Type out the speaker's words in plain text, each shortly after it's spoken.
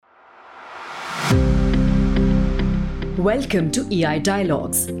Welcome to EI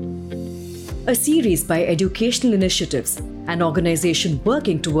Dialogues, a series by Educational Initiatives, an organization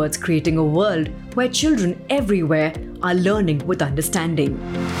working towards creating a world where children everywhere are learning with understanding.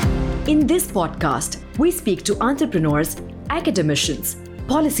 In this podcast, we speak to entrepreneurs, academicians,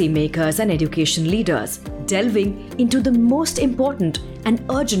 policymakers, and education leaders, delving into the most important and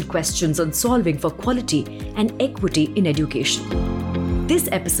urgent questions on solving for quality and equity in education. This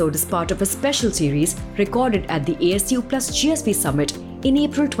episode is part of a special series recorded at the ASU plus GSV Summit in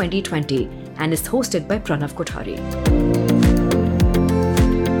April 2020 and is hosted by Pranav Kothari.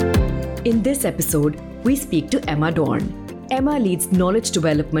 In this episode, we speak to Emma Dorn. Emma leads knowledge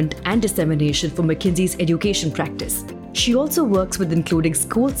development and dissemination for McKinsey's education practice. She also works with including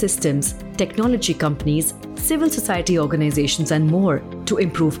school systems, technology companies, civil society organizations, and more to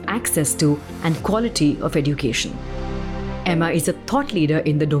improve access to and quality of education. Emma is a thought leader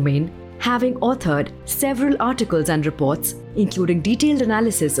in the domain, having authored several articles and reports, including detailed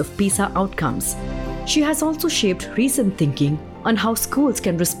analysis of PISA outcomes. She has also shaped recent thinking on how schools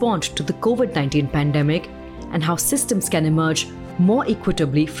can respond to the COVID-19 pandemic and how systems can emerge more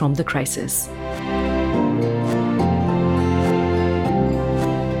equitably from the crisis.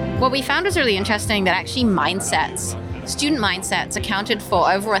 What we found was really interesting that actually student mindsets accounted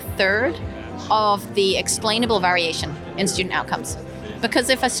for over a third of the explainable variation in student outcomes. Because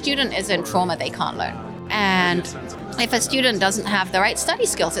if a student is in trauma, they can't learn. And if a student doesn't have the right study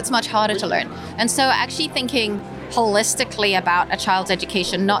skills, it's much harder to learn. And so actually thinking holistically about a child's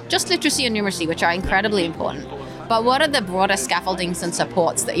education, not just literacy and numeracy, which are incredibly important, but what are the broader scaffoldings and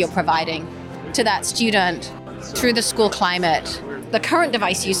supports that you're providing to that student through the school climate. The current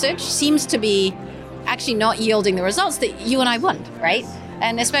device usage seems to be actually not yielding the results that you and I want, right?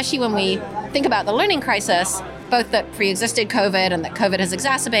 And especially when we think about the learning crisis, both that pre-existed COVID and that COVID has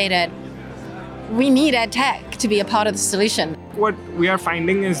exacerbated, we need EdTech to be a part of the solution. What we are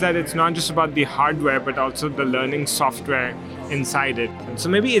finding is that it's not just about the hardware, but also the learning software inside it. And so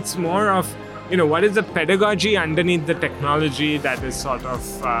maybe it's more of, what is the pedagogy underneath the technology that is sort of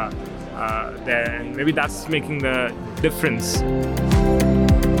there, and maybe that's making the difference.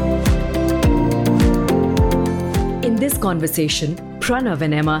 In this conversation, Pranav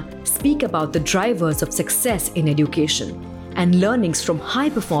and Emma speak about the drivers of success in education and learnings from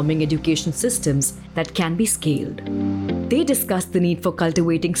high-performing education systems that can be scaled. They discuss the need for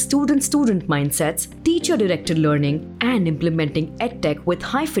cultivating student-student mindsets, teacher-directed learning, and implementing EdTech with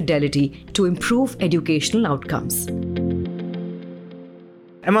high fidelity to improve educational outcomes.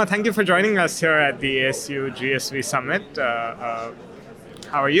 Emma, thank you for joining us here at the ASU GSV Summit.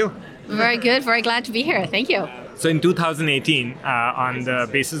 How are you? Very good. Very glad to be here. Thank you. So in 2018, on the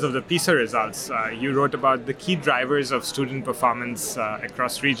basis of the PISA results, you wrote about the key drivers of student performance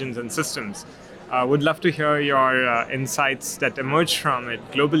across regions and systems. Would love to hear your insights that emerge from it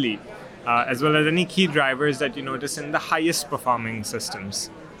globally, as well as any key drivers that you notice in the highest performing systems.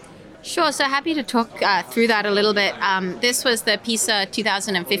 Sure. So happy to talk through that a little bit. This was the PISA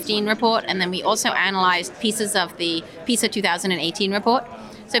 2015 report, and then we also analyzed pieces of the PISA 2018 report.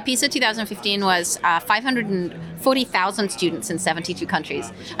 So PISA 2015 was 540,000 students in 72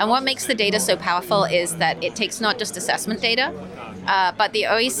 countries. And what makes the data so powerful is that it takes not just assessment data, but the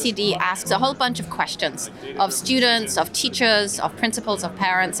OECD asks a whole bunch of questions of students, of teachers, of principals, of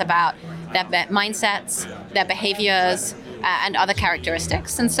parents about their mindsets, their behaviors, and other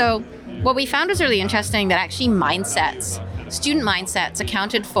characteristics. And so what we found was really interesting that actually student mindsets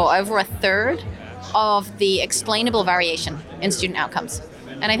accounted for over a third of the explainable variation in student outcomes.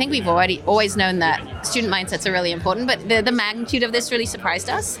 And I think we've always known that student mindsets are really important, but the magnitude of this really surprised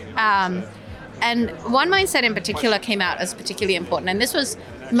us. And one mindset in particular came out as particularly important, and this was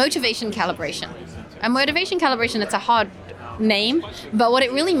motivation calibration. And motivation calibration, it's a hard name, but what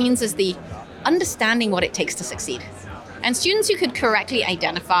it really means is the understanding what it takes to succeed. And students who could correctly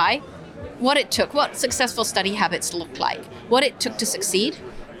identify what it took, what successful study habits looked like, what it took to succeed,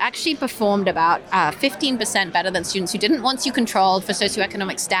 actually performed about 15% better than students who didn't, once you controlled for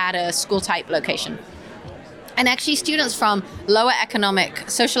socioeconomic status, school type, location. And actually students from lower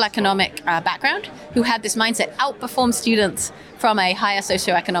social economic background who had this mindset outperformed students from a higher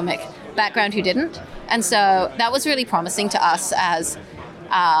socioeconomic background who didn't. And so that was really promising to us as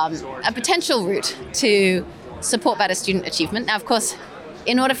a potential route to support better student achievement. Now, of course,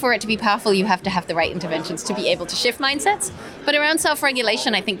 in order for it to be powerful, you have to have the right interventions to be able to shift mindsets. But around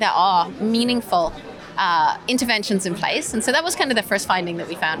self-regulation, I think there are meaningful interventions in place. And so that was kind of the first finding that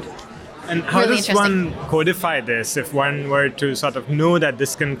we found. And how really does interesting. one codify this? If one were to sort of know that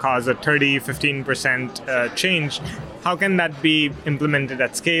this can cause a 30-15% change, how can that be implemented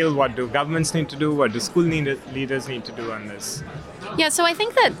at scale? What do governments need to do? What do school leaders need to do on this? Yeah, so I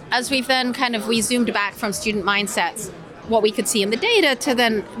think that as we've then we zoomed back from student mindsets, what we could see in the data, to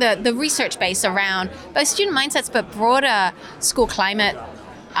then the research base around both student mindsets, but broader school climate,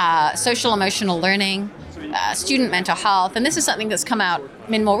 social emotional learning, student mental health. And this is something that's come out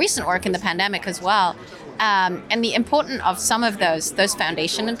in more recent work in the pandemic as well. And the importance of some of those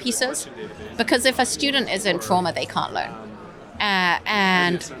foundation pieces, because if a student is in trauma, they can't learn.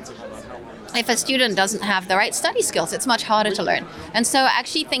 And if a student doesn't have the right study skills, it's much harder to learn. And so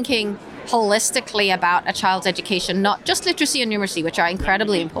actually thinking holistically about a child's education, not just literacy and numeracy, which are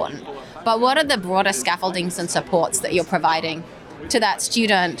incredibly important, but what are the broader scaffoldings and supports that you're providing to that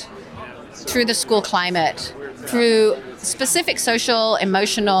student through the school climate, through specific social,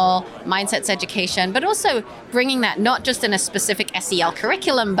 emotional, mindsets education, but also bringing that not just in a specific SEL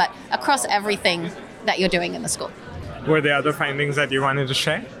curriculum, but across everything that you're doing in the school. Were there other findings that you wanted to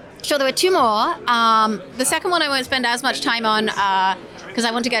share? Sure, there were two more. The second one I won't spend as much time on because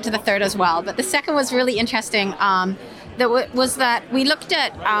I want to get to the third as well. But the second was really interesting. Was that we looked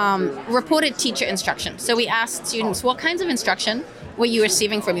at reported teacher instruction. So we asked students, what kinds of instruction were you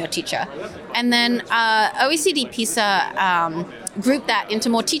receiving from your teacher? And then OECD PISA grouped that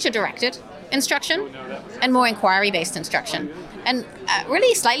into more teacher-directed instruction and more inquiry-based instruction. And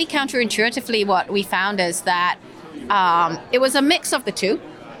really slightly counterintuitively, what we found is that it was a mix of the two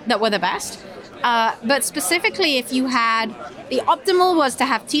that were the best. But specifically, if you had, the optimal was to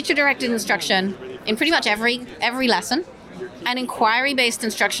have teacher-directed instruction in pretty much every lesson and inquiry-based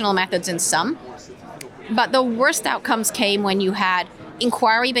instructional methods in some. But the worst outcomes came when you had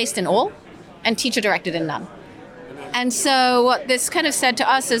inquiry-based in all and teacher-directed in none. And so what this kind of said to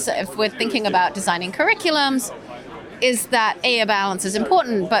us is, if we're thinking about designing curriculums, is that A, a balance is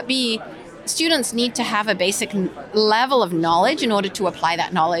important, but B, students need to have a basic level of knowledge in order to apply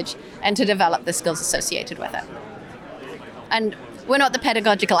that knowledge and to develop the skills associated with it. And we're not the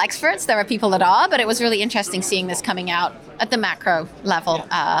pedagogical experts, there are people that are, but it was really interesting seeing this coming out at the macro level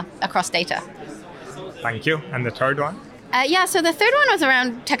across data. Thank you. And the third one? So the third one was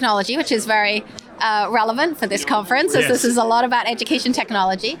around technology, which is very relevant for this conference, as This is a lot about education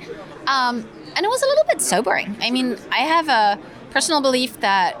technology. And it was a little bit sobering. I mean, I have a personal belief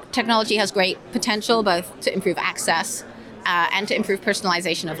that technology has great potential both to improve access and to improve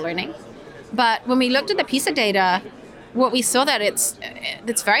personalization of learning. But when we looked at the PISA data, what we saw that it's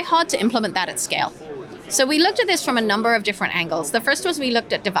very hard to implement that at scale. So we looked at this from a number of different angles. The first was we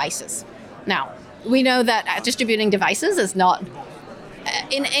looked at devices. Now, we know that distributing devices is not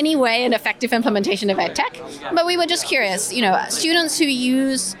in any way an effective implementation of EdTech, but we were just curious, students who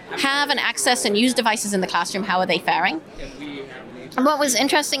have an access and use devices in the classroom, how are they faring? And what was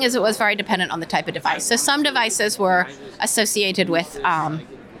interesting is it was very dependent on the type of device. So some devices were associated with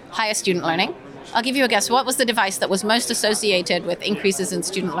higher student learning. I'll give you a guess. What was the device that was most associated with increases in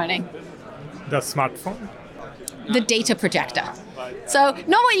student learning? The smartphone? The data projector. So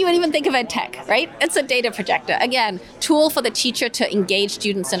not what you would even think of EdTech, right? It's a data projector. Again, tool for the teacher to engage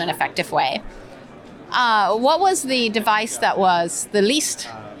students in an effective way. What was the device that was the least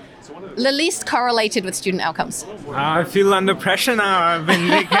correlated with student outcomes? I feel under pressure now. I've been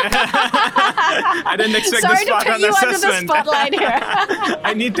I didn't expect the spot on assessment. Sorry to put you under the spotlight here.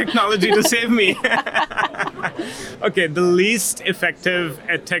 I need technology to save me. Okay, the least effective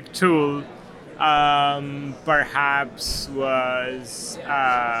EdTech tool perhaps was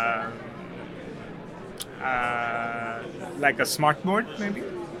like a smartboard, maybe?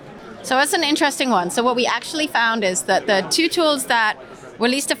 So that's an interesting one. So what we actually found is that the two tools that were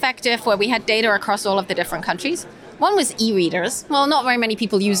least effective, where we had data across all of the different countries, one was e-readers. Well, not very many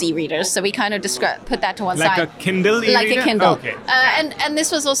people use e-readers, so we kind of put that to one side. Like a Kindle e-reader? Like a Kindle. Okay. And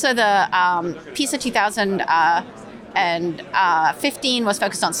this was also the PISA 2015 was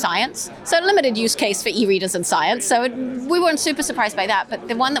focused on science. So a limited use case for e-readers in science. So we weren't super surprised by that. But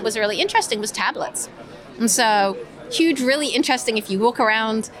the one that was really interesting was tablets. And so huge, really interesting, if you walk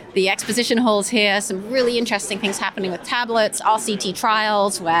around the exposition halls here, some really interesting things happening with tablets, RCT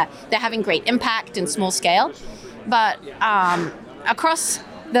trials where they're having great impact in small scale. But across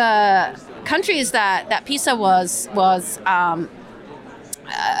the countries that PISA was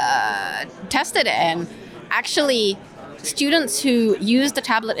tested in, actually students who used a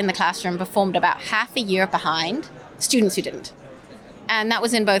tablet in the classroom performed about half a year behind students who didn't. And that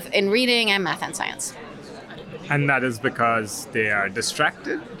was in both in reading and math and science. And that is because they are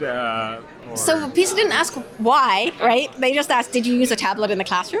distracted? So PISA didn't ask why, right? They just asked, did you use a tablet in the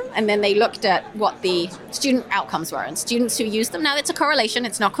classroom? And then they looked at what the student outcomes were. And students who used them, now it's a correlation,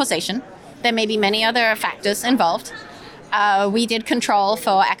 it's not causation. There may be many other factors involved. We did control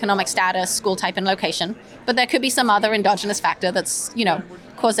for economic status, school type, and location. But there could be some other endogenous factor that's,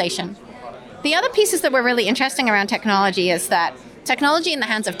 causation. The other pieces that were really interesting around technology is that technology in the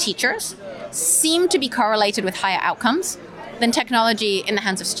hands of teachers seem to be correlated with higher outcomes than technology in the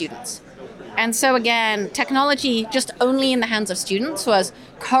hands of students. And so again, technology just only in the hands of students was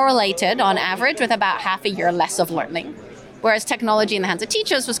correlated on average with about half a year less of learning, whereas technology in the hands of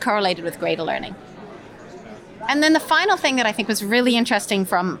teachers was correlated with greater learning. And then the final thing that I think was really interesting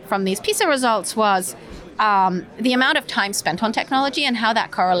from these PISA results was the amount of time spent on technology and how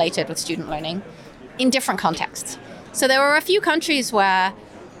that correlated with student learning in different contexts. So there were a few countries where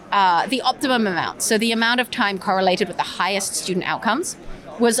the optimum amount, so the amount of time correlated with the highest student outcomes,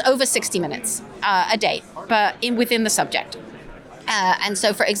 was over 60 minutes a day, but within the subject. And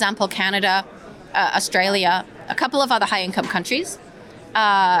so, for example, Canada, Australia, a couple of other high-income countries,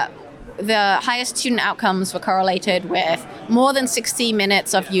 the highest student outcomes were correlated with more than 60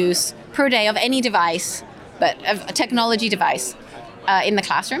 minutes of use per day of any device, but of a technology device in the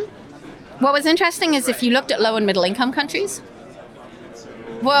classroom. What was interesting is if you looked at low and middle income countries,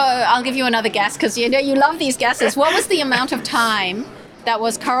 well, I'll give you another guess because you love these guesses. What was the amount of time that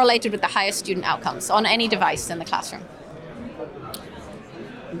was correlated with the highest student outcomes on any device in the classroom?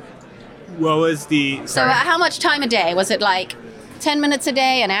 What was the... So how much time a day? Was it like 10 minutes a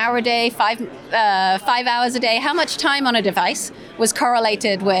day, an hour a day, 5 hours a day? How much time on a device was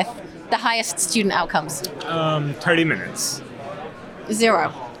correlated with the highest student outcomes? 30 minutes.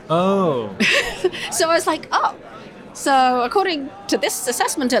 0. Oh. So I was like, oh. So according to this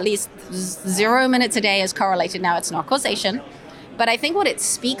assessment, at least 0 minutes a day is correlated. Now, it's not causation. But I think what it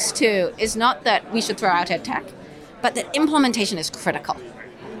speaks to is not that we should throw out EdTech, but that implementation is critical.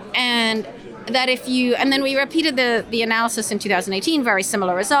 And that and then we repeated the analysis in 2018, very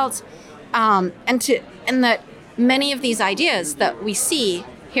similar results, and that many of these ideas that we see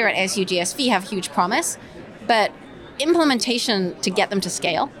here at ASU+GSV have huge promise, but implementation to get them to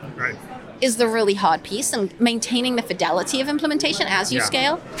scale is the really hard piece, and maintaining the fidelity of implementation as you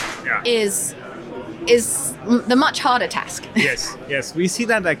scale is the much harder task. Yes. We see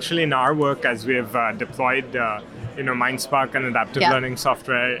that actually in our work as we have deployed MindSpark and adaptive learning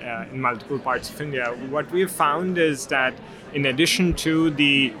software in multiple parts of India. What we have found is that in addition to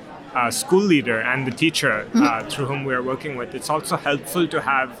the school leader and the teacher through whom we are working with, it's also helpful to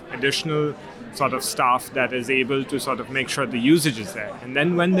have additional sort of staff that is able to sort of make sure the usage is there. And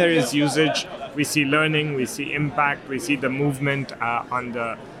then when there is usage, we see learning, we see impact, we see the movement on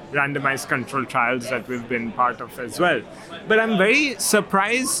the randomized control trials that we've been part of as well. But I'm very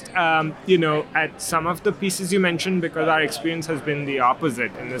surprised, at some of the pieces you mentioned, because our experience has been the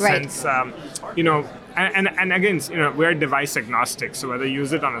opposite in the sense, and again, we're device agnostic. So whether you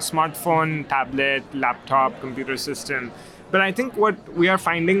use it on a smartphone, tablet, laptop, computer system. But I think what we are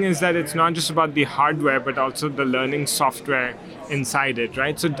finding is that it's not just about the hardware, but also the learning software inside it,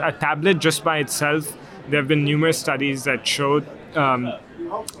 right? So a tablet just by itself, there have been numerous studies that showed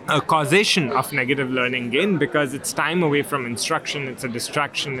a causation of negative learning gain because it's time away from instruction, it's a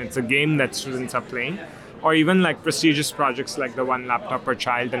distraction, it's a game that students are playing. Or even like prestigious projects like the One Laptop Per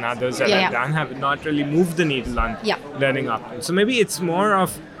Child and others that I've done have not really moved the needle on learning outcomes. So maybe it's more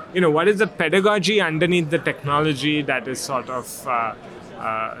of, what is the pedagogy underneath the technology that is sort of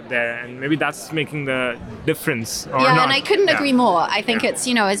there, and maybe that's making the difference. Or not. And I couldn't agree more. I think it's,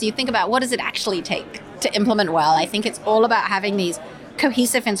 as you think about what does it actually take to implement well, I think it's all about having these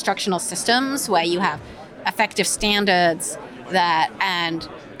cohesive instructional systems where you have effective standards and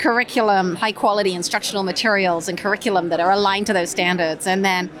curriculum, high quality instructional materials and curriculum that are aligned to those standards, and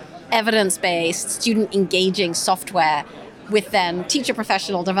then evidence-based, student engaging software with then teacher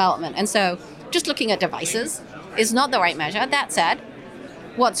professional development. And so just looking at devices is not the right measure. That said,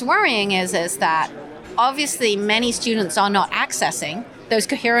 what's worrying is that obviously many students are not accessing those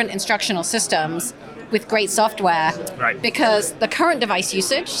coherent instructional systems with great software because the current device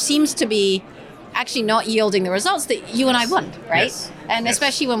usage seems to be actually not yielding the results that you and I want, right? And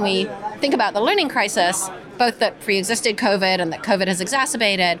especially when we think about the learning crisis, both that pre-existed COVID and that COVID has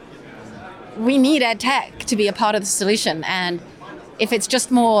exacerbated, we need EdTech to be a part of the solution. And if it's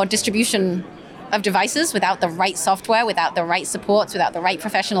just more distribution of devices without the right software, without the right supports, without the right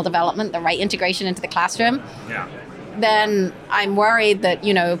professional development, the right integration into the classroom, then I'm worried that,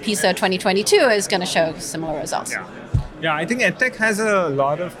 PISA 2022 is going to show similar results. Yeah, I think EdTech has a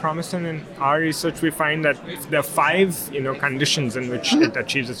lot of promise, and in our research, we find that there are 5, conditions in which it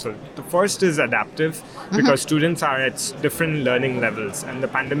achieves its goal. The first is adaptive, because students are at different learning levels, and the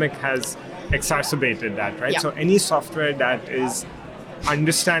pandemic has exacerbated that, right? Yeah. So any software that is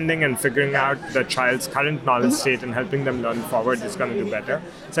understanding and figuring out the child's current knowledge state and helping them learn forward is going to do better.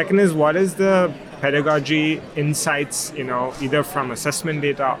 Second is, what is the pedagogy insights, either from assessment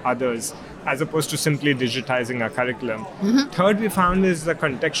data or others, as opposed to simply digitizing a curriculum. Third, we found is the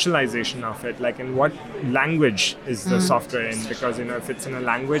contextualization of it, like in what language is the software in, because if it's in a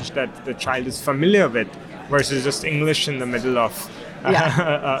language that the child is familiar with versus just English in the middle of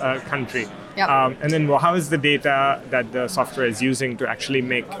a country. Yep. And then how is the data that the software is using to actually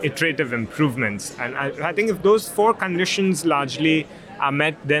make iterative improvements? And I think if those 4 conditions largely are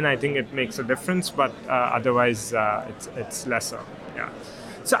met, then I think it makes a difference, but otherwise it's lesser. Yeah.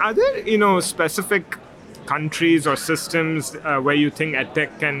 So are there, specific countries or systems where you think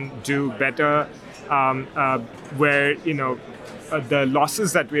EdTech can do better, where, the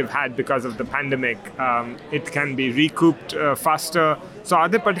losses that we've had because of the pandemic, it can be recouped faster? So are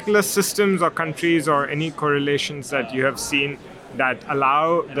there particular systems or countries or any correlations that you have seen that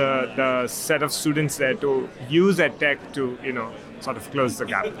allow the set of students there to use EdTech to, sort of close the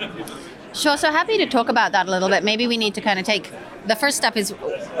gap? Sure. So happy to talk about that a little bit. Maybe we need to kind of take the first step is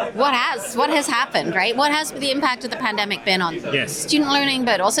what has happened, right? What has the impact of the pandemic been on student learning,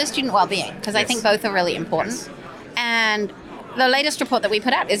 but also student well-being? Because I think both are really important. Yes. And the latest report that we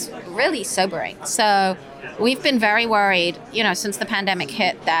put out is really sobering. So we've been very worried, since the pandemic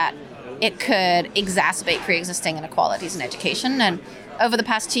hit, that it could exacerbate pre-existing inequalities in education. And over the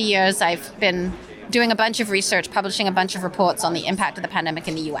past 2 years, I've been doing a bunch of research, publishing a bunch of reports on the impact of the pandemic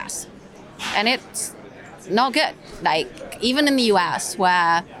in the US. And it's not good. Like, even in the US,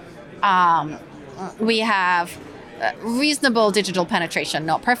 where we have reasonable digital penetration,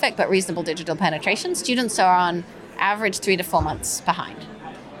 not perfect, but reasonable digital penetration, students are on average 3 to 4 months behind.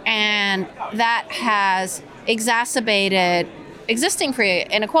 And that has exacerbated existing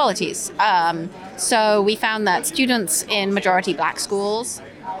inequalities. So we found that students in majority Black schools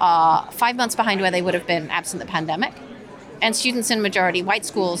are 5 months behind where they would have been absent the pandemic. And students in majority white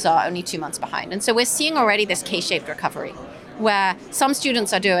schools are only 2 months behind. And so we're seeing already this K-shaped recovery, where some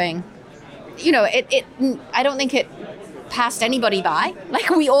students are doing, I don't think it passed anybody by. Like,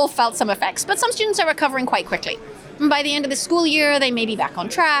 we all felt some effects, but some students are recovering quite quickly. And by the end of the school year, they may be back on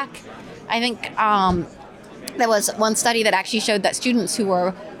track. I think there was one study that actually showed that students who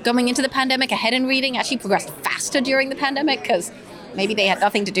were going into the pandemic ahead in reading actually progressed faster during the pandemic, because maybe they had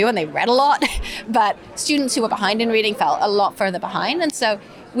nothing to do and they read a lot. But students who were behind in reading fell a lot further behind. And so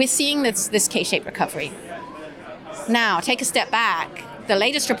we're seeing this K-shaped recovery. Now, take a step back. The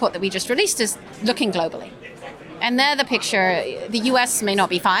latest report that we just released is looking globally. And there the picture, the US may not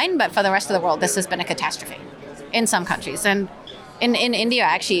be fine, but for the rest of the world, this has been a catastrophe in some countries. And in India,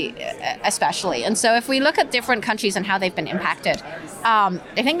 actually, especially. And so if we look at different countries and how they've been impacted, I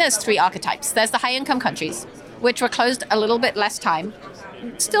think there's 3 archetypes. There's the high-income countries, which were closed a little bit less time,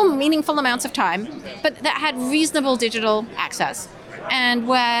 still meaningful amounts of time, but that had reasonable digital access, and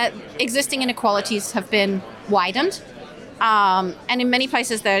where existing inequalities have been widened. And in many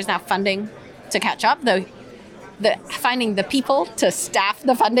places, there's now funding to catch up, though finding the people to staff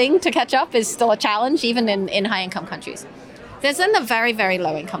the funding to catch up is still a challenge, even in high-income countries. There's then the very, very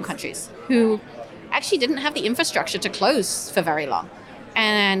low-income countries who actually didn't have the infrastructure to close for very long.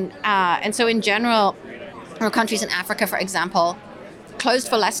 And so in general, countries in Africa, for example, closed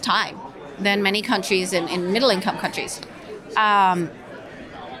for less time than many countries in middle-income countries.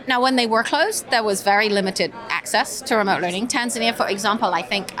 Now, when they were closed, there was very limited access to remote learning. Tanzania, for example, I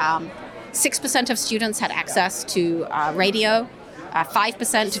think 6% of students had access to radio,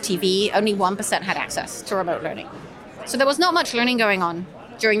 5% to TV, only 1% had access to remote learning. So there was not much learning going on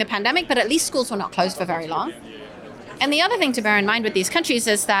during the pandemic, but at least schools were not closed for very long. And the other thing to bear in mind with these countries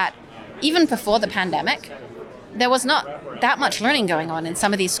is that even before the pandemic, there was not that much learning going on in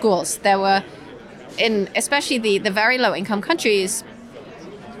some of these schools. There were, especially the very low-income countries,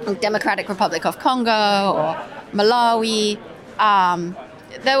 Democratic Republic of Congo or Malawi,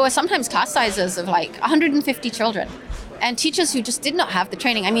 there were sometimes class sizes of like 150 children. And teachers who just did not have the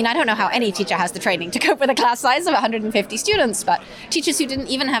training. I mean, I don't know how any teacher has the training to cope with a class size of 150 students, but teachers who didn't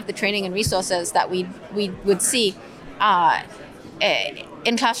even have the training and resources that we would see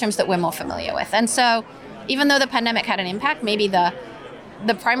in classrooms that we're more familiar with. And so even though the pandemic had an impact, maybe the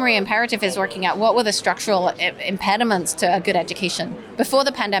primary imperative is working out what were the structural impediments to a good education before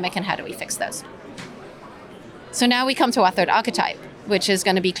the pandemic, and how do we fix those? So now we come to our third archetype, which is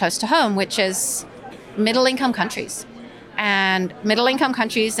going to be close to home, which is middle-income countries. And middle-income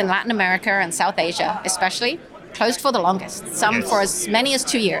countries in Latin America and South Asia, especially, closed for the longest, some for as many as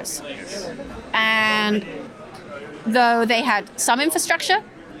 2 years. And though they had some infrastructure,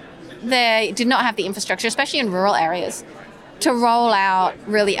 they did not have the infrastructure, especially in rural areas, to roll out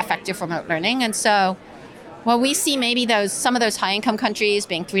really effective remote learning. And so while we see maybe some of those high-income countries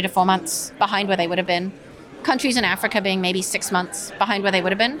being 3 to 4 months behind where they would have been, countries in Africa being maybe 6 months behind where they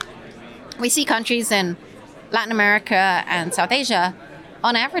would have been, we see countries in Latin America and South Asia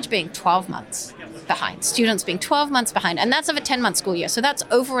on average being 12 months behind, students being 12 months behind, and that's of a 10-month school year, so that's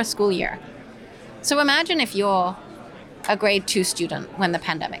over a school year. So imagine if you're a grade 2 student when the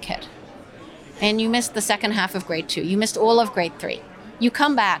pandemic hit, and you missed the second half of grade 2, you missed all of grade 3. You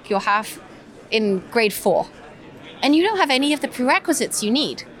come back, you're half in grade 4, and you don't have any of the prerequisites you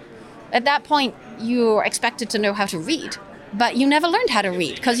need. At that point, you're expected to know how to read, but you never learned how to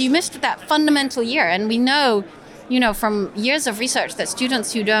read because you missed that fundamental year. And we know, from years of research that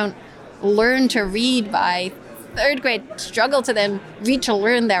students who don't learn to read by 3rd grade struggle to then read to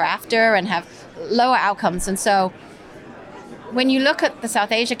learn thereafter and have lower outcomes. And so when you look at the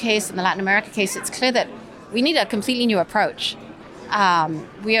South Asia case and the Latin America case, it's clear that we need a completely new approach.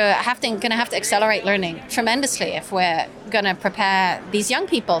 We are going to have to accelerate learning tremendously if we're going to prepare these young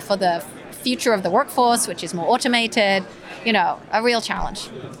people for the future of the workforce, which is more automated, a real challenge.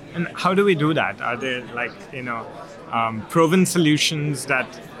 And how do we do that? Are there proven solutions that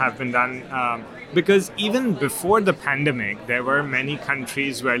have been done? Because even before the pandemic, there were many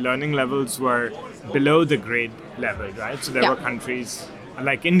countries where learning levels were below the grade level, right? So there were countries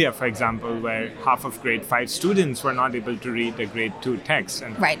like India, for example, where half of grade 5 students were not able to read a grade 2 text.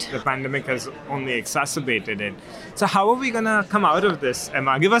 And the pandemic has only exacerbated it. So how are we going to come out of this,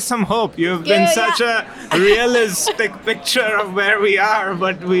 Emma? Give us some hope. You've been such a realistic picture of where we are,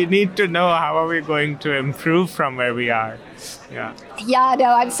 but we need to know how are we going to improve from where we are. Yeah, no,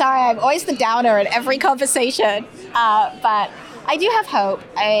 I'm sorry. I'm always the downer in every conversation. But I do have hope.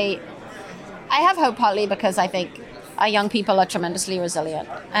 I have hope partly because I think our young people are tremendously resilient.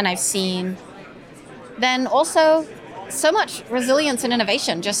 And I've seen then also so much resilience and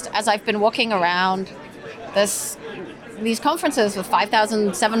innovation just as I've been walking around these conferences with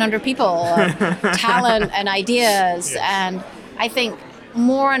 5,700 people, talent and ideas. And I think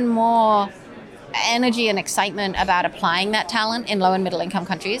more and more energy and excitement about applying that talent in low and middle income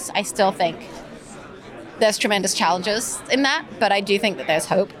countries. I still think there's tremendous challenges in that, but I do think that there's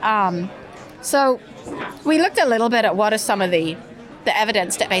hope. So we looked a little bit at what are some of the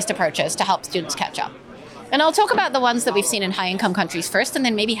evidence-based approaches to help students catch up. And I'll talk about the ones that we've seen in high-income countries first, and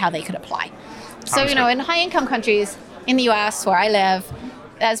then maybe how they could apply. So, in high-income countries, in the US, where I live,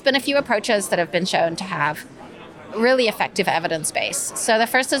 there's been a few approaches that have been shown to have really effective evidence base. So the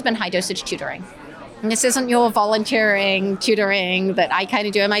first has been high-dosage tutoring. And this isn't your volunteering tutoring that I kind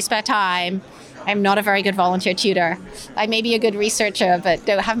of do in my spare time. I'm not a very good volunteer tutor. I may be a good researcher, but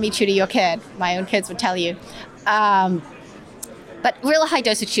don't have me tutor your kid. My own kids would tell you. But real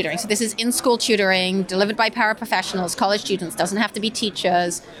high-dosage tutoring. So this is in-school tutoring delivered by paraprofessionals, college students. Doesn't have to be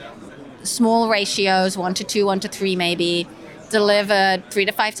teachers. Small ratios, 1 to 2, 1 to 3 maybe. Delivered 3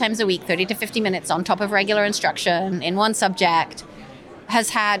 to 5 times a week, 30 to 50 minutes on top of regular instruction in one subject.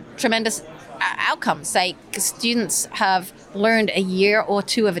 Has had tremendous outcomes. Like students have learned a year or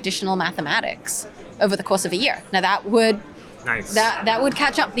 2 of additional mathematics over the course of a year. Now that would that would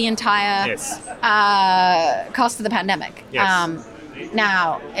catch up the entire cost of the pandemic.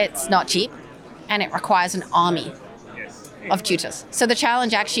 Now it's not cheap, and it requires an army of tutors. So the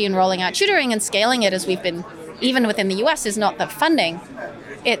challenge actually in rolling out tutoring and scaling it, as we've been even within the US, is not the funding,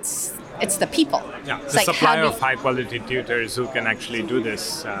 it's the people. The supply of high-quality tutors who can actually do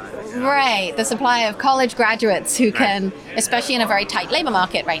this. Right, the supply of college graduates who can, especially in a very tight labor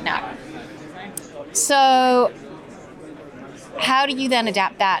market right now. So how do you then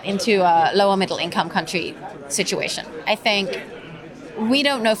adapt that into a lower middle income country situation? I think we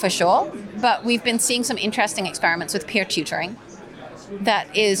don't know for sure, but we've been seeing some interesting experiments with peer tutoring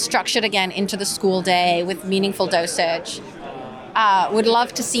that is structured again into the school day with meaningful dosage. Would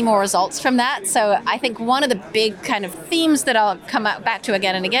love to see more results from that. So I think one of the big kind of themes that I'll come back to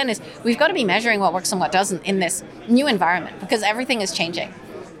again and again is we've got to be measuring what works and what doesn't in this new environment because everything is changing.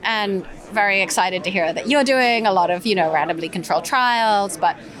 And very excited to hear that you're doing a lot of, randomly controlled trials,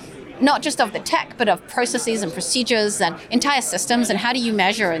 but not just of the tech, but of processes and procedures and entire systems, and how do you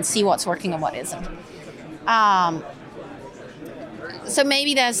measure and see what's working and what isn't. So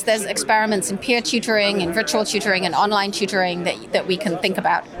maybe there's experiments in peer tutoring and virtual tutoring and online tutoring that we can think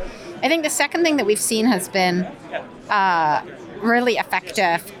about. I think the second thing that we've seen has been really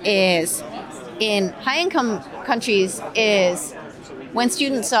effective is in high-income countries is when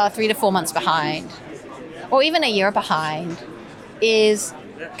students are 3 to 4 months behind, or even a year behind, is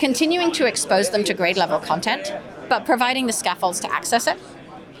continuing to expose them to grade level content, but providing the scaffolds to access it.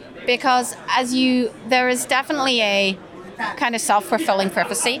 Because there is definitely a kind of self-fulfilling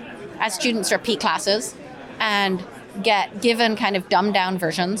prophecy as students repeat classes and get given kind of dumbed down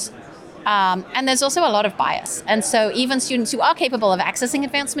versions. And there's also a lot of bias. And so even students who are capable of accessing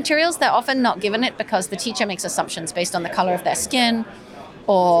advanced materials, they're often not given it because the teacher makes assumptions based on the color of their skin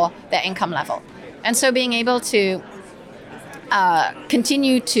or their income level. And so being able to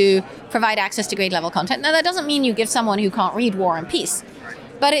continue to provide access to grade level content. Now, that doesn't mean you give someone who can't read War and Peace,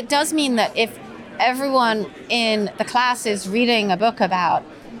 but it does mean that if everyone in the class is reading a book about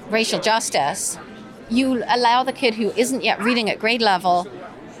racial justice, you allow the kid who isn't yet reading at grade level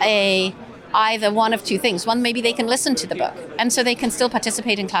either one of two things. One, maybe they can listen to the book, and so they can still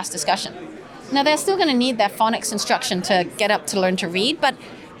participate in class discussion. Now, they're still going to need their phonics instruction to get up to learn to read, but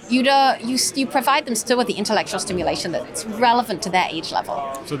you provide them still with the intellectual stimulation that's relevant to their age level.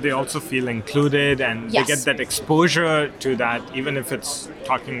 So they also feel included, and Yes. they get that exposure to that, even if it's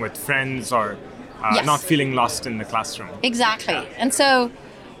talking with friends or Yes. not feeling lost in the classroom. Exactly. And so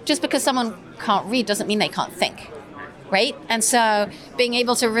just because someone can't read doesn't mean they can't think, right? And so being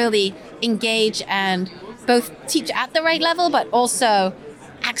able to really engage and both teach at the right level, but also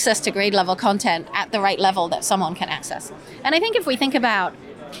access to grade level content at the right level that someone can access. And I think if we think about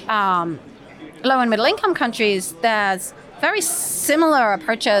low and middle income countries, there's very similar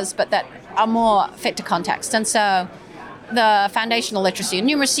approaches, but that are more fit to context. And so the foundational literacy and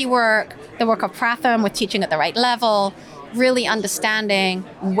numeracy work, the work of Pranav with teaching at the right level, really understanding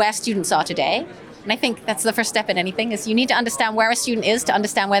where students are today. And I think that's the first step in anything, is you need to understand where a student is to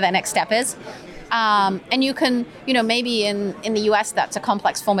understand where their next step is. And you can, maybe in the US that's a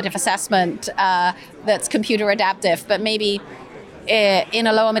complex formative assessment that's computer adaptive, but maybe in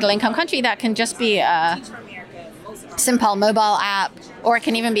a lower middle income country that can just be a simple mobile app, or it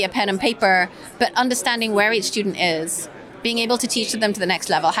can even be a pen and paper, but understanding where each student is, being able to teach them to the next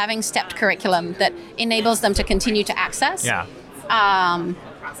level, having stepped curriculum that enables them to continue to access and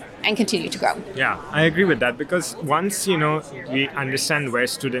continue to grow. Yeah, I agree with that, because once, we understand where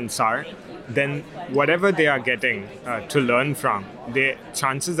students are, then whatever they are getting to learn from, the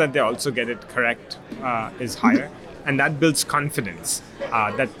chances that they also get it correct is higher. And that builds confidence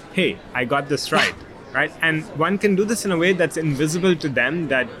that, hey, I got this right, right? And one can do this in a way that's invisible to them,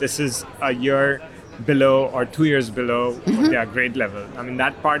 that this is a year below or 2 years below their grade level. I mean,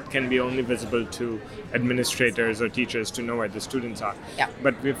 that part can be only visible to administrators or teachers to know where the students are. Yeah.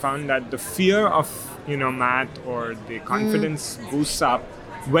 But we found that the fear of, math or the confidence boosts up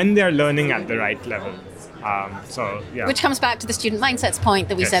when they're learning at the right level. Which comes back to the student mindsets point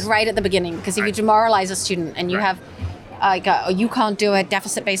that we Yes. said right at the beginning, because if you demoralize a student and you have you can't do a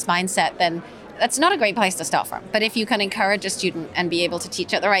deficit-based mindset, then that's not a great place to start from. But if you can encourage a student and be able to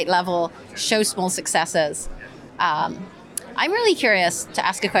teach at the right level, show small successes. I'm really curious to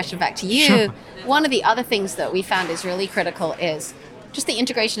ask a question back to you. Sure. One of the other things that we found is really critical is just the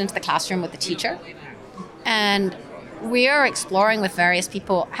integration into the classroom with the teacher. And we are exploring with various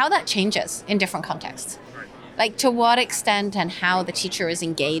people how that changes in different contexts. Like, to what extent and how the teacher is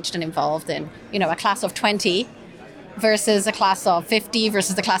engaged and involved in, a class of 20 versus a class of 50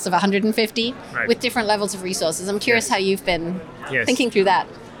 versus a class of 150 with different levels of resources. I'm curious how you've been thinking through that.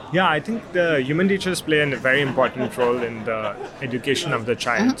 Yeah, I think the human teachers play a very important role in the education of the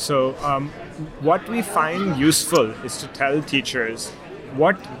child. So what we find useful is to tell teachers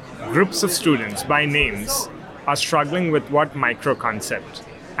what groups of students by names are struggling with what micro concept.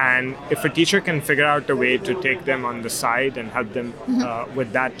 And if a teacher can figure out a way to take them on the side and help them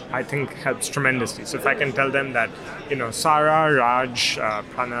with that, I think helps tremendously. So if I can tell them that, Sarah, Raj,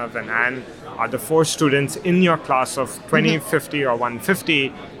 Pranav, and Anne are the 4 students in your class of 20, 50, or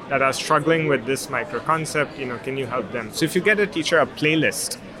 150 that are struggling with this micro concept, can you help them? So if you get a teacher a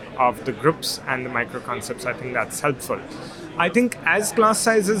playlist of the groups and the micro concepts, I think that's helpful. I think as class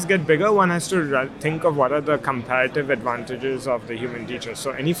sizes get bigger, one has to think of what are the comparative advantages of the human teacher.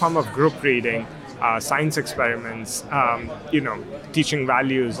 So any form of group reading, science experiments, teaching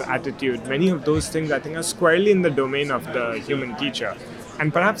values, attitude, many of those things I think are squarely in the domain of the human teacher.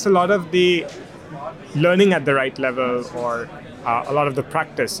 And perhaps a lot of the learning at the right level, or a lot of the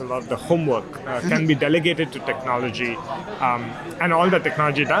practice, a lot of the homework can be delegated to technology. And all that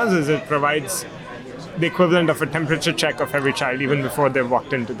technology does is it provides the equivalent of a temperature check of every child even before they've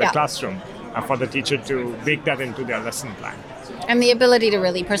walked into the classroom, for the teacher to bake that into their lesson plan. And the ability to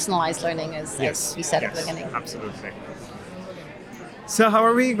really personalize learning, as we said at the beginning. Absolutely. So how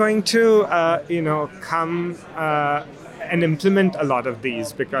are we going to, come and implement a lot of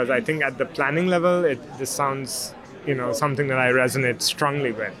these? Because I think at the planning level, this sounds, something that I resonate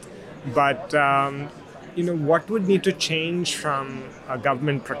strongly with. But, what would need to change from a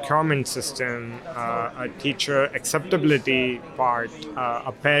government procurement system, a teacher acceptability part,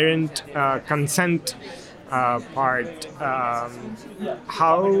 a parent consent part?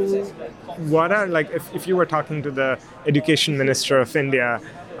 If you were talking to the Education Minister of India,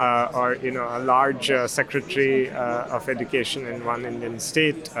 or a large secretary of education in one Indian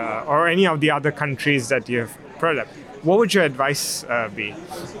state, or any of the other countries that you have brought up, what would your advice be?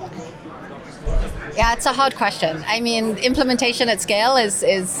 Yeah, it's a hard question. I mean, implementation at scale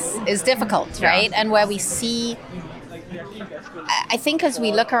is difficult, right? And where we see, I think as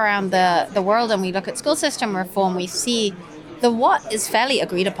we look around the world and we look at school system reform, we see the what is fairly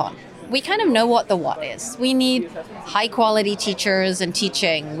agreed upon. We kind of know what the what is. We need high quality teachers and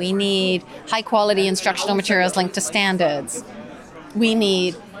teaching. We need high quality instructional materials linked to standards. We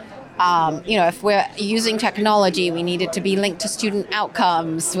need, if we're using technology, we need it to be linked to student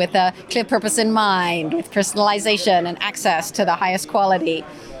outcomes with a clear purpose in mind, with personalization and access to the highest quality.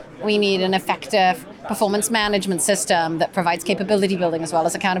 We need an effective performance management system that provides capability building as well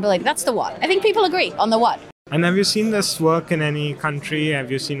as accountability. That's the what. I think people agree on the what. And have you seen this work in any country?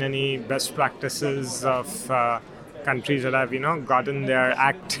 Have you seen any best practices of countries that have, gotten their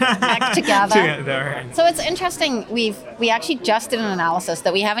act together? So it's interesting. We actually just did an analysis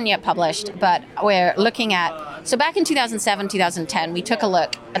that we haven't yet published, but we're looking at. So back in 2007, 2010, we took a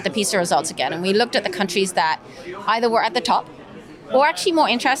look at the PISA results again, and we looked at the countries that either were at the top, or actually more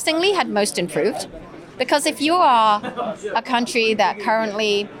interestingly, had most improved. Because if you are a country that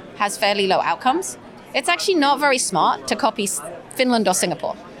currently has fairly low outcomes, it's actually not very smart to copy Finland or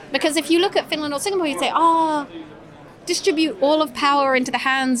Singapore. Because if you look at Finland or Singapore, you'd say, distribute all of power into the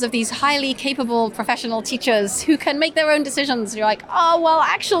hands of these highly capable professional teachers who can make their own decisions. You're like,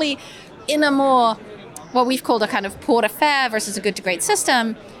 actually, in a more, what we've called a kind of poor to fair versus a good to great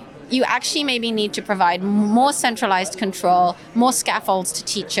system, you actually maybe need to provide more centralized control, more scaffolds to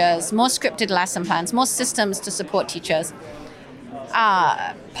teachers, more scripted lesson plans, more systems to support teachers.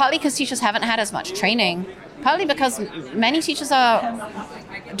 Partly because teachers haven't had as much training, partly because many teachers are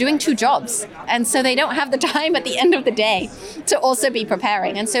doing two jobs, and so they don't have the time at the end of the day to also be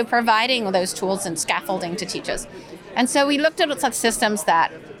preparing, and so providing those tools and scaffolding to teachers. And so we looked at such systems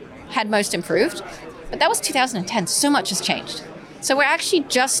that had most improved, but that was 2010. So much has changed. So we're actually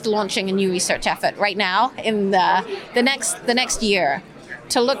just launching a new research effort right now in the next year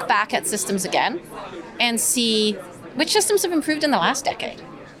to look back at systems again and see which systems have improved in the last decade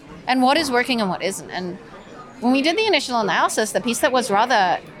and what is working and what isn't. And when we did the initial analysis, the piece that was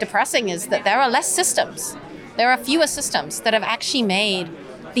rather depressing is that there are less systems. There are fewer systems that have actually made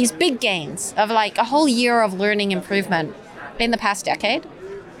these big gains of like a whole year of learning improvement in the past decade.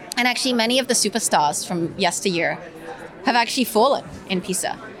 And actually many of the superstars from yesteryear have actually fallen in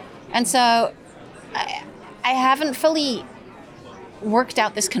PISA. And so I haven't fully worked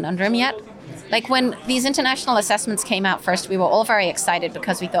out this conundrum yet. Like when these international assessments came out first, we were all very excited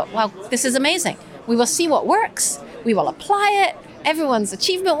because we thought, wow, this is amazing. We will see what works. We will apply it. Everyone's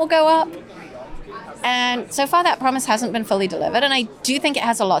achievement will go up. And so far that promise hasn't been fully delivered. And I do think it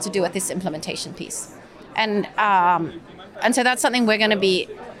has a lot to do with this implementation piece. And so that's something we're going to be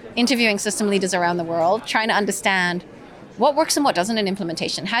interviewing system leaders around the world, trying to understand what works and what doesn't in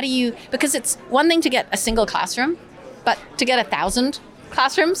implementation. Because it's one thing to get a single classroom, but to get 1,000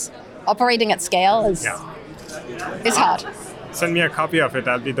 classrooms operating at scale is hard. Send me a copy of it.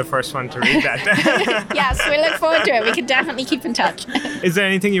 I'll be the first one to read that. Yes, we look forward to it. We could definitely keep in touch. Is there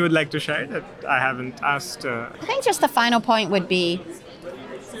anything you would like to share that I haven't asked? I think just the final point would be,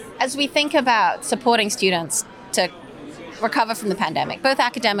 as we think about supporting students to recover from the pandemic, both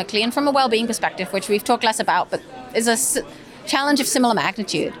academically and from a well-being perspective, which we've talked less about, but is a challenge of similar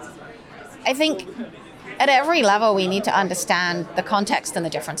magnitude. I think at every level, we need to understand the context and the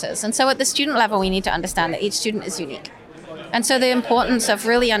differences. And so at the student level, we need to understand that each student is unique. And so the importance of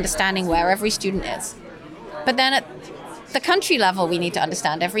really understanding where every student is. But then at the country level, we need to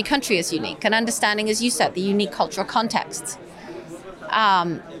understand every country is unique, and understanding, as you said, the unique cultural contexts.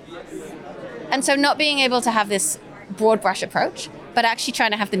 And so not being able to have this broad brush approach, but actually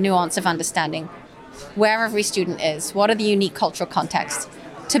trying to have the nuance of understanding where every student is, what are the unique cultural contexts,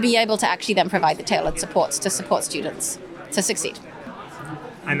 to be able to actually then provide the tailored supports to support students to succeed.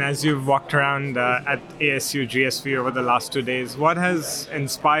 And as you've walked around at ASU GSV over the last 2 days, what has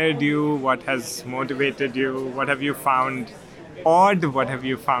inspired you? What has motivated you? What have you found odd? What have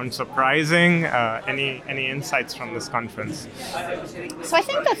you found surprising? Any insights from this conference? So I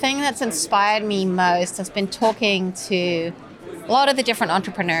think the thing that's inspired me most has been talking to a lot of the different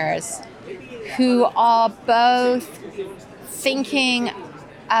entrepreneurs who are both thinking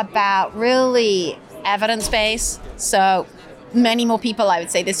about really evidence-based. So many more people, I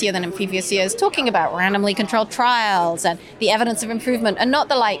would say, this year than in previous years, talking about randomly controlled trials and the evidence of improvement, and not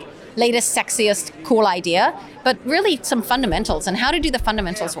the latest, sexiest, cool idea, but really some fundamentals and how to do the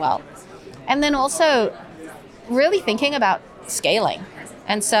fundamentals well. And then also really thinking about scaling.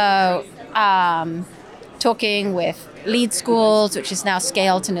 And so talking with Lead Schools, which is now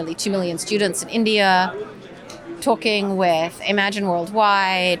scaled to nearly 2 million students in India, talking with Imagine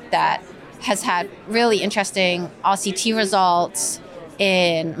Worldwide that has had really interesting RCT results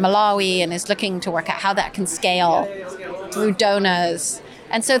in Malawi and is looking to work out how that can scale through donors.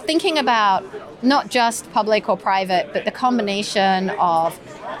 And so thinking about not just public or private, but the combination of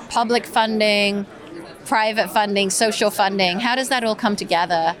public funding, private funding, social funding, how does that all come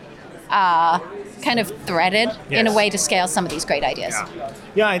together, kind of threaded in a way to scale some of these great ideas?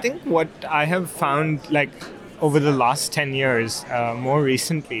 Yeah, I think what I have found, over the last 10 years, more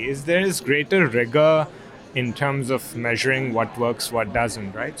recently, is there is greater rigor in terms of measuring what works, what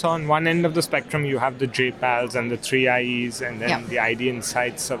doesn't, right? So on one end of the spectrum, you have the JPALs and the 3IEs and then the ID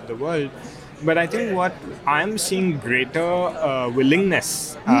Insights of the world. But I think what I'm seeing greater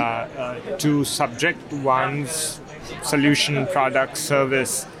willingness to subject one's solution, product,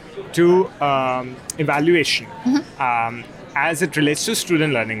 service to evaluation. As it relates to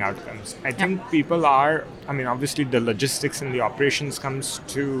student learning outcomes. I think people are, obviously the logistics and the operations comes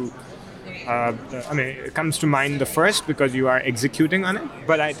to it comes to mind the first because you are executing on it.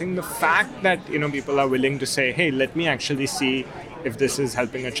 But I think the fact that, people are willing to say, hey, let me actually see if this is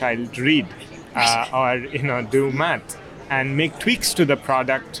helping a child read or, do math and make tweaks to the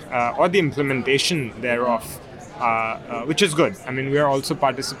product or the implementation thereof, which is good. We are also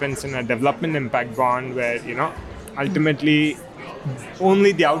participants in a development impact bond where, ultimately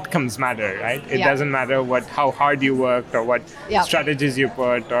only the outcomes matter, right? It doesn't matter how hard you worked or what strategies you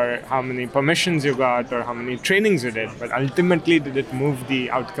put or how many permissions you got or how many trainings you did, but ultimately did it move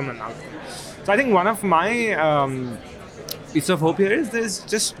the outcome and outcome. So I think one of my piece of hope here is there's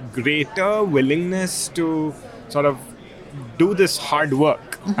just greater willingness to sort of do this hard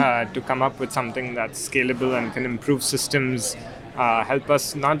work to come up with something that's scalable and can improve systems, help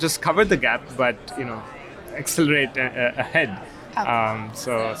us not just cover the gap, but, accelerate ahead.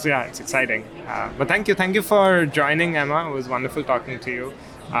 So yeah, it's exciting. But thank you for joining, Emma. It was wonderful talking to you.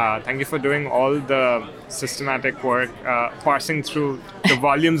 Thank you for doing all the systematic work, parsing through the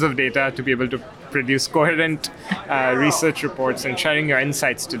volumes of data to be able to produce coherent research reports and sharing your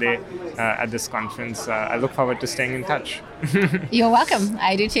insights today at this conference. I look forward to staying in touch. You're welcome.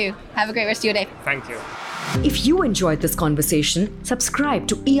 I do too. Have a great rest of your day. Thank you. If you enjoyed this conversation, subscribe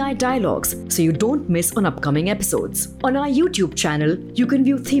to EI Dialogues so you don't miss on upcoming episodes. On our YouTube channel, you can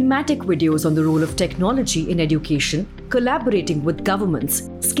view thematic videos on the role of technology in education, collaborating with governments,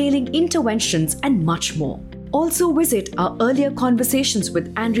 scaling interventions, and much more. Also visit our earlier conversations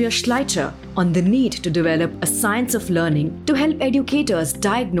with Andrea Schleiter on the need to develop a science of learning to help educators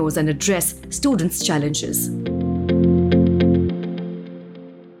diagnose and address students' challenges.